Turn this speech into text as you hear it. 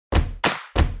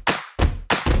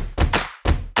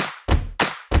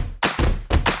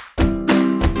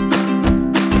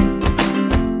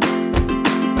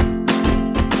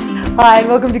Hi and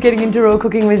welcome to Getting Into Raw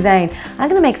Cooking with Zane. I'm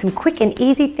going to make some quick and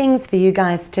easy things for you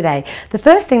guys today. The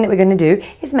first thing that we're going to do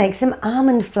is make some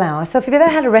almond flour. So if you've ever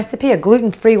had a recipe, a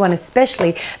gluten-free one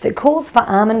especially, that calls for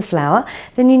almond flour,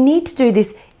 then you need to do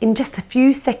this in just a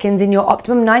few seconds in your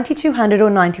Optimum 9200 or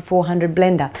 9400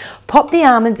 blender. Pop the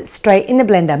almonds straight in the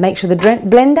blender. Make sure the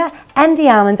blender and the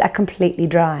almonds are completely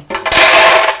dry.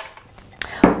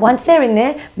 Once they're in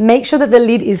there, make sure that the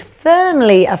lid is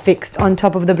firmly affixed on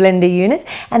top of the blender unit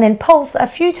and then pulse a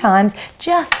few times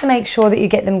just to make sure that you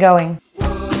get them going.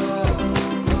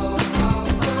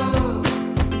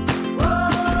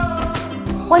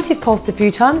 Once you've pulsed a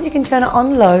few times, you can turn it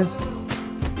on low.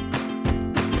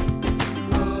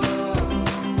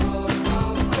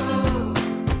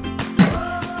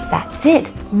 That's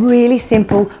it. Really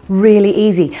simple, really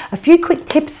easy. A few quick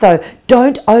tips though,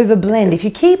 don't overblend. If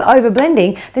you keep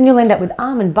overblending, then you'll end up with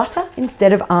almond butter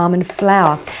instead of almond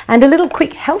flour. And a little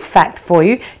quick health fact for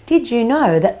you, did you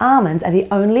know that almonds are the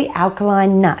only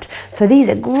alkaline nut? So these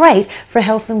are great for a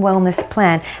health and wellness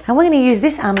plan. And we're going to use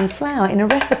this almond flour in a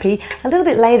recipe a little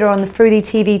bit later on the Fruity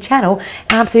TV channel.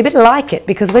 So you better like it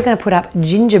because we're going to put up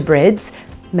gingerbreads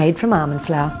made from almond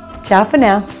flour. Ciao for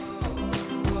now.